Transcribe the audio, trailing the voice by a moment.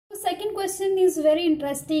second question is very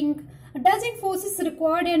interesting. Does Infosys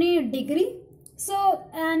require any degree? So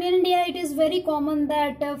in India it is very common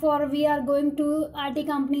that for we are going to IT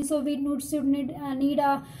company, so we should need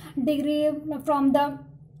a degree from the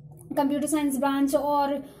computer science branch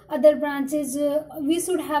or other branches. We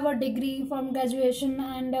should have a degree from graduation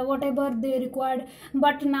and whatever they required.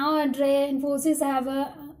 But now Infosys have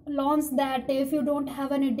launched that if you don't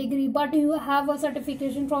have any degree but you have a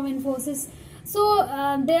certification from Infosys, so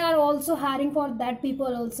they are also hiring for that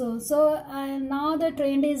people also. So now the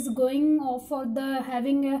trend is going off for the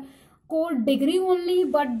having a core degree only,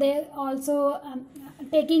 but they also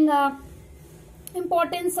taking a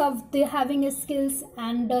importance of the having skills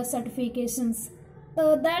and certifications.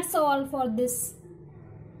 So that's all for this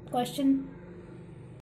question.